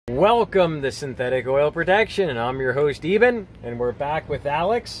Welcome to Synthetic Oil Protection, and I'm your host Eben, and we're back with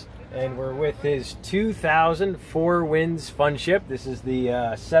Alex, and we're with his 2000 Four Winds Fun Ship. This is the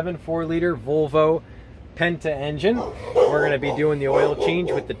 7.4 liter Volvo Penta engine. We're going to be doing the oil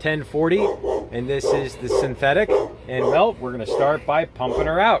change with the 10W-40, and this is the synthetic. And well, we're going to start by pumping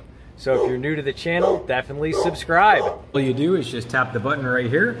her out. So if you're new to the channel, definitely subscribe. All you do is just tap the button right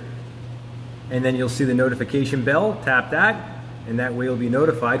here, and then you'll see the notification bell. Tap that, and that way you'll be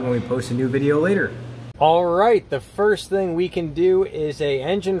notified when we post a new video later. All right, the first thing we can do is a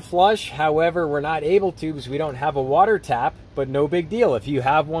engine flush. However, we're not able to because we don't have a water tap, but no big deal. If you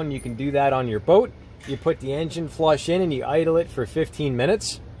have one, you can do that on your boat. You put the engine flush in and you idle it for 15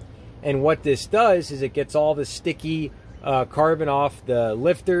 minutes. And what this does is it gets all the sticky carbon off the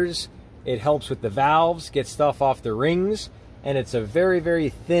lifters. It helps with the valves, gets stuff off the rings, and it's a very, very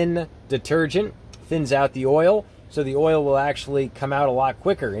thin detergent. Thins out the oil, so the oil will actually come out a lot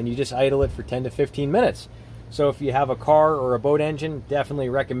quicker, and you just idle it for 10 to 15 minutes. So if you have a car or a boat engine, definitely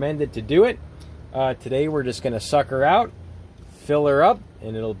recommend it to do it. Today we're just going to suck her out, fill her up,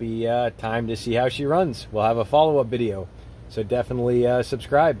 and it'll be time to see how she runs. We'll have a follow-up video, so definitely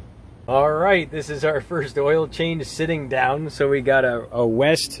subscribe. All right, this is our first oil change sitting down. So we got a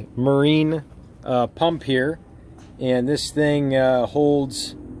West Marine pump here, and this thing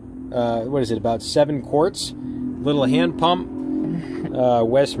holds what is it, about 7 quarts. Little hand pump,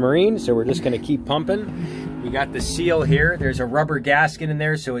 West Marine. So we're just going to keep pumping. We got the seal here. There's a rubber gasket in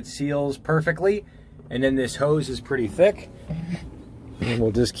there, so it seals perfectly. And then this hose is pretty thick, and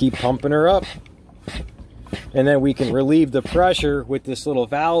we'll just keep pumping her up. And then we can relieve the pressure with this little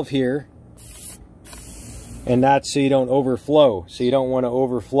valve here, and that's so you don't overflow. So you don't want to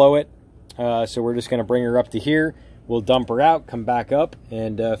overflow it. So we're just going to bring her up to here. We'll dump her out, come back up,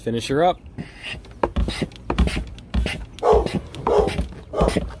 and finish her up.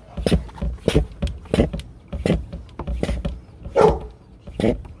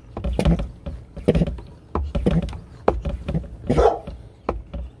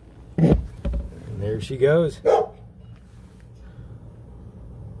 And there she goes.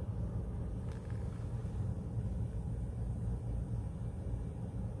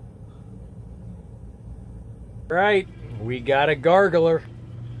 Right, we got a gargler,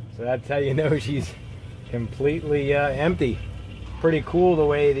 so that's how you know she's completely empty. Pretty cool the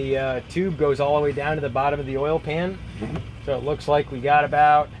way the tube goes all the way down to the bottom of the oil pan. So it looks like we got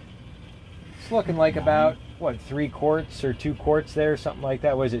about, it's looking like about, what, 3 quarts or 2 quarts there, something like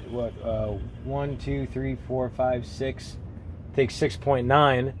that. Was it, what, 1, 2, 3, 4, 5, 6, takes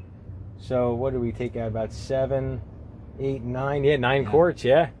 6.9. So what did we take out, about 7, 8, 9, yeah, 9 quarts,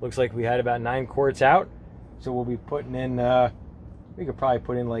 yeah. Looks like we had about 9 quarts out. So we'll be putting in, we could probably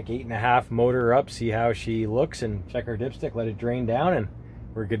put in like 8.5, motor her up, see how she looks, and check her dipstick, let it drain down, and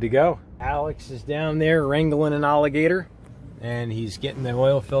we're good to go. Alex is down there wrangling an alligator, and he's getting the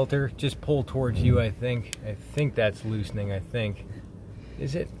oil filter. Just pull towards you, I think. I think that's loosening, I think.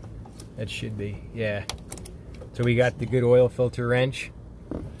 Is it? That should be, yeah. So we got the good oil filter wrench,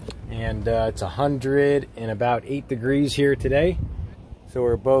 and it's 108 degrees here today. So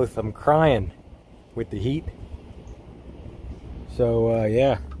we're both, I'm crying with the heat. So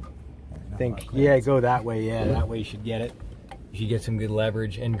yeah, I think, yeah, go that way. Yeah, that way you should get it. You should get some good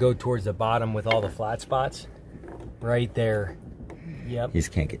leverage, and go towards the bottom with all the flat spots. Right there. Yep. You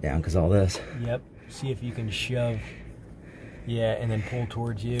just can't get down because all this. Yep. See if you can shove. Yeah, and then pull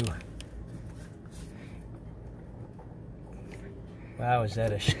towards you. Wow, is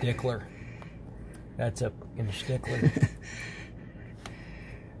that a stickler? That's a fucking stickler.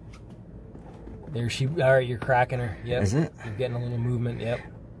 There she, all right, you're cracking her. Yep. Is it? You're getting a little movement, yep.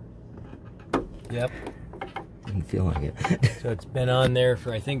 Yep. Doesn't feel like it. So it's been on there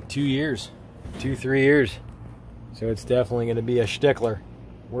for, I think, 2 years. 2-3 years. So it's definitely going to be a stickler.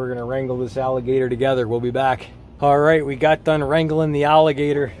 We're going to wrangle this alligator together. We'll be back. All right, we got done wrangling the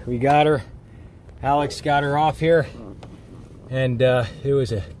alligator. We got her. Alex got her off here. And it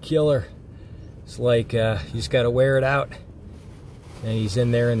was a killer. It's like, you just got to wear it out. And he's in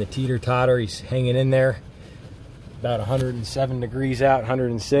there in the teeter-totter. He's hanging in there. About 107 degrees out,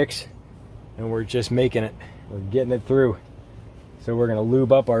 106. And we're just making it. We're getting it through. So we're going to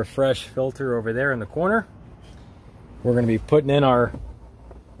lube up our fresh filter over there in the corner. We're going to be putting in our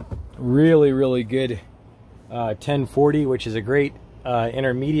really, really good 10W-40, which is a great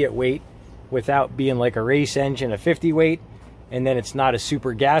intermediate weight without being like a race engine, a 50 weight. And then it's not a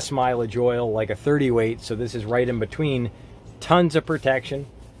super gas mileage oil like a 30 weight. So this is right in between. Tons of protection,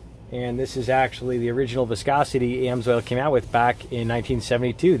 and this is actually the original viscosity Amsoil came out with back in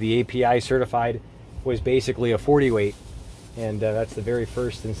 1972. The API certified was basically a 40 weight. and that's the very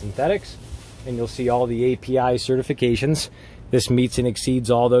first in synthetics. And you'll see all the API certifications. This meets and exceeds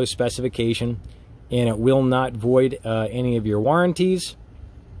all those specifications, and it will not void any of your warranties.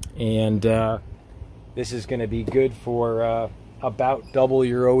 And this is going to be good for about double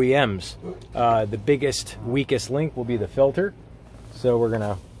your OEMs. The biggest, weakest link will be the filter. So we're going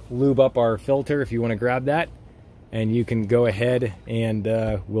to lube up our filter if you want to grab that. And you can go ahead and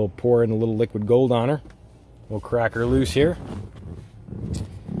we'll pour in a little liquid gold on her. We'll crack her loose here.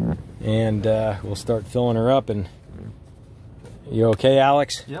 And we'll start filling her up. And you okay,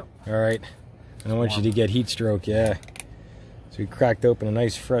 Alex? Yep. All right. I don't want you to get heat stroke, yeah. So we cracked open a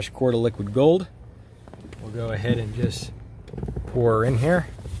nice fresh quart of liquid gold. We'll go ahead and just pour her in here.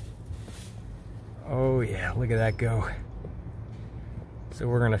 Oh yeah, look at that go. So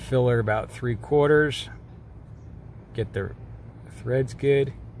we're gonna fill her about 3/4. Get the threads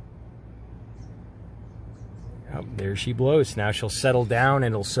good. Oh, there she blows. Now she'll settle down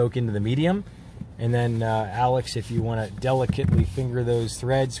and it'll soak into the medium. And then Alex, if you want to delicately finger those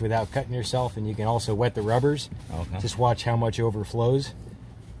threads without cutting yourself, and you can also wet the rubbers. Okay. Just watch how much overflows.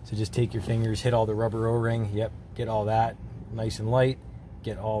 So just take your fingers, hit all the rubber O-ring. Yep, get all that nice and light.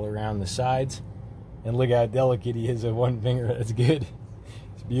 Get all around the sides. And look how delicate he is with one finger. That's good.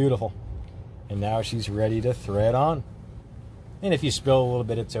 It's beautiful. And now she's ready to thread on. And if you spill a little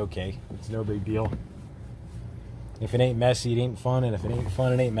bit, it's okay. It's no big deal. If it ain't messy, it ain't fun. And if it ain't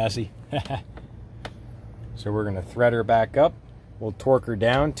fun, it ain't messy. So we're going to thread her back up. We'll torque her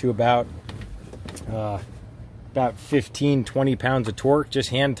down to about 15, 20 pounds of torque, just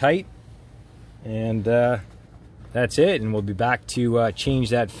hand tight. And that's it. And we'll be back to change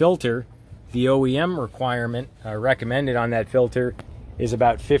that filter. The OEM requirement recommended on that filter is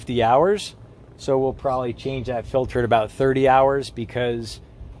about 50 hours. So we'll probably change that filter at about 30 hours because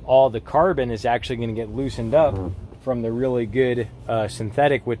all the carbon is actually going to get loosened up from the really good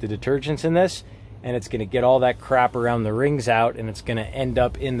synthetic with the detergents in this. And it's going to get all that crap around the rings out, and it's going to end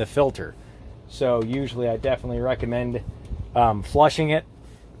up in the filter. So usually I definitely recommend flushing it,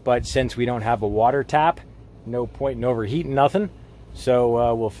 but since we don't have a water tap, no point in overheating nothing.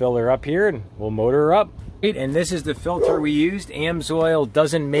 So we'll fill her up here and we'll motor her up. And this is the filter we used. Amsoil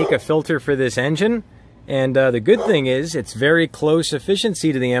doesn't make a filter for this engine, and the good thing is it's very close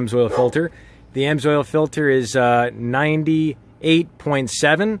efficiency to the Amsoil filter. The Amsoil filter is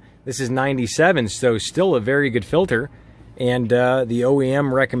 98.7. This is 97, so still a very good filter. And the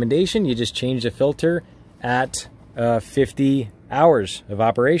OEM recommendation, you just change the filter at 50 hours of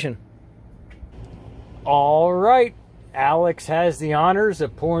operation. All right, Alex has the honors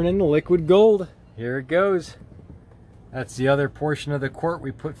of pouring in the liquid gold. Here it goes. That's the other portion of the quart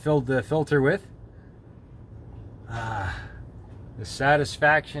we filled the filter with. The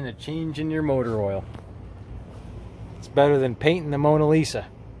satisfaction of changing your motor oil. It's better than painting the Mona Lisa.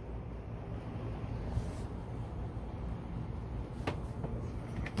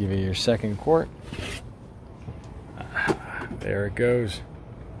 Give it your second quart. There it goes.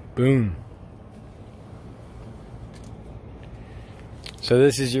 Boom. So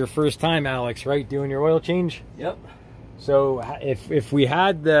this is your first time, Alex, right? Doing your oil change? Yep. So if we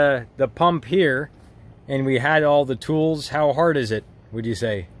had the pump here and we had all the tools, how hard is it, would you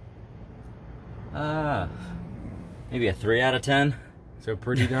say? Maybe a 3 out of 10. So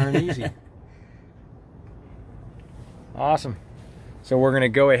pretty darn easy. Awesome. So we're going to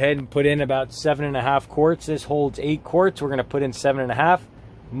go ahead and put in about 7.5 quarts. This holds 8 quarts. We're going to put in 7.5.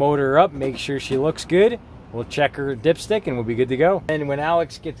 Motor her up, make sure she looks good. We'll check her dipstick and we'll be good to go. And when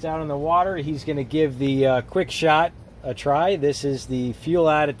Alex gets out on the water, he's going to give the quick shot a try. This is the fuel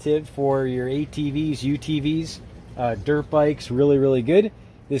additive for your ATVs, UTVs, dirt bikes. Really, really good.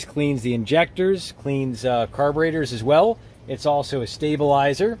 This cleans the injectors, cleans carburetors as well. It's also a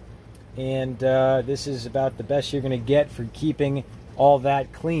stabilizer. And this is about the best you're going to get for keeping all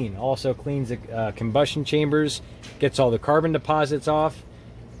that clean. Also cleans the combustion chambers, gets all the carbon deposits off,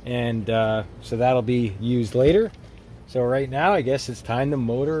 and so that'll be used later. So right now I guess it's time to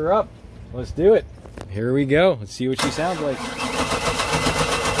motor her up. Let's do it. Here we go. Let's see what she sounds like.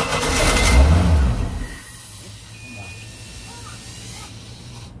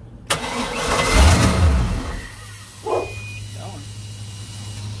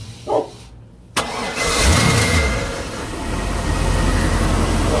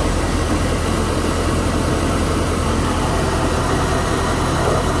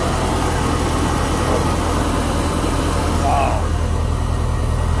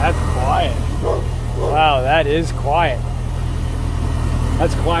 Wow, that is quiet.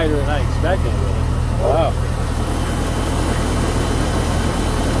 That's quieter than I expected, really. Wow.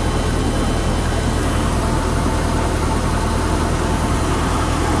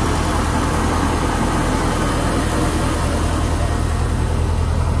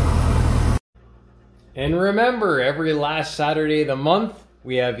 And remember, every last Saturday of the month,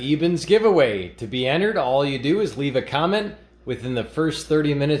 we have Eben's giveaway. To be entered, all you do is leave a comment within the first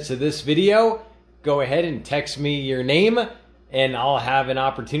 30 minutes of this video. Go ahead and text me your name, and I'll have an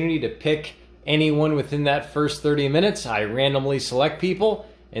opportunity to pick anyone within that first 30 minutes. I randomly select people,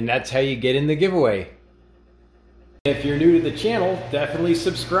 and that's how you get in the giveaway. If you're new to the channel, definitely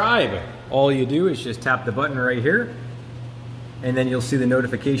subscribe. All you do is just tap the button right here, and then you'll see the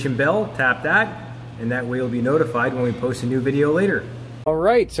notification bell. Tap that, and that way you'll be notified when we post a new video later. All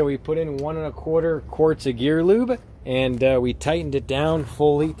right, so we put in 1 1/4 quarts of gear lube, and we tightened it down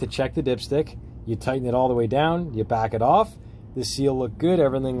fully to check the dipstick. You tighten it all the way down, you back it off. The seal looked good,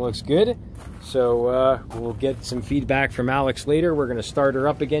 everything looks good. So we'll get some feedback from Alex later. We're gonna start her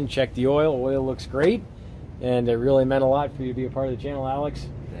up again, check the oil. Oil looks great, and it really meant a lot for you to be a part of the channel, Alex.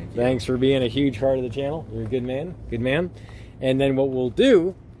 Thank you. Thanks for being a huge part of the channel. You're a good man, good man. And then what we'll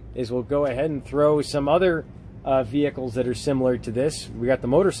do is we'll go ahead and throw some other vehicles that are similar to this. We got the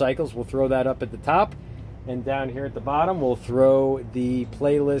motorcycles, we'll throw that up at the top, and down here at the bottom we'll throw the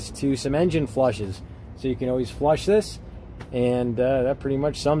playlist to some engine flushes, so you can always flush this, and that pretty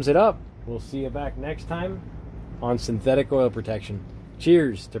much sums it up. We'll see you back next time on synthetic oil protection.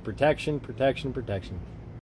 Cheers to protection, protection, protection.